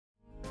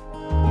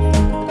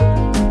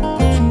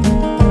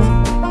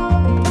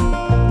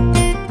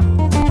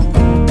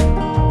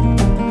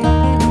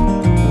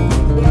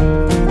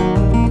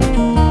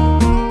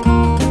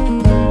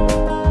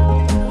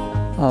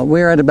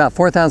at about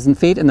 4,000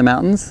 feet in the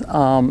mountains,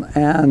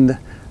 and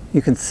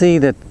you can see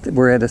that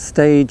we're at a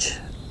stage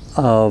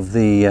of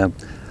the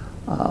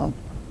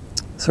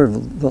sort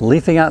of the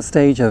leafing out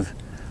stage of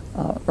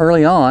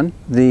early on.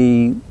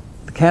 The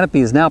canopy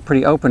is now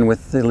pretty open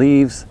with the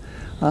leaves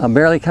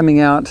barely coming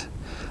out,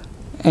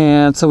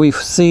 and so we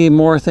see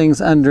more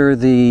things under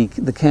the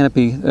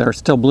canopy that are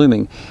still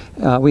blooming.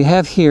 We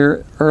have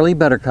here early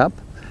buttercup,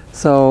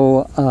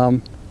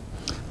 so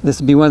this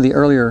would be one of the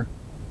earlier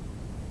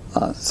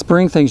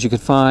spring things you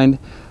could find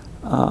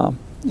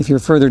if you're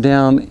further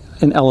down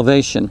in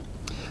elevation.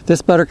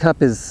 This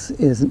buttercup is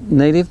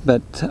native,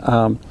 but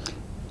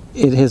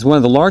it is one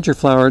of the larger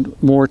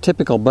flowered, more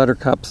typical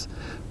buttercups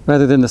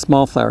rather than the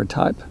small flowered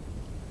type.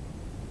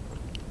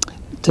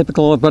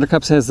 Typical of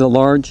buttercups has the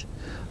large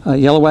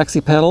yellow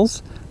waxy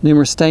petals,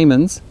 numerous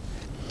stamens.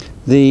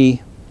 The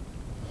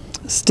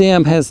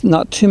stem has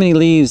not too many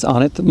leaves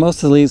on it. Most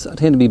of the leaves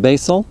tend to be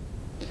basal,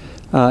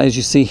 as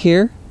you see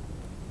here.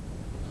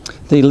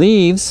 The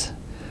leaves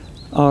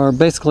are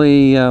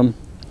basically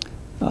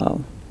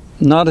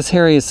not as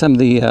hairy as some of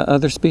the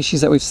other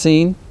species that we've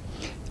seen,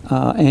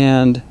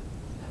 and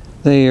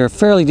they are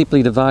fairly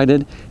deeply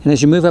divided. And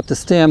as you move up the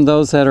stem,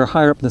 those that are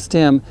higher up in the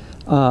stem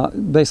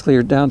basically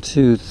are down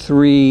to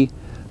three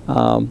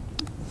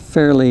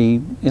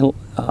fairly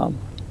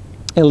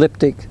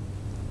elliptic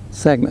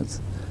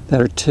segments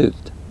that are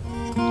toothed.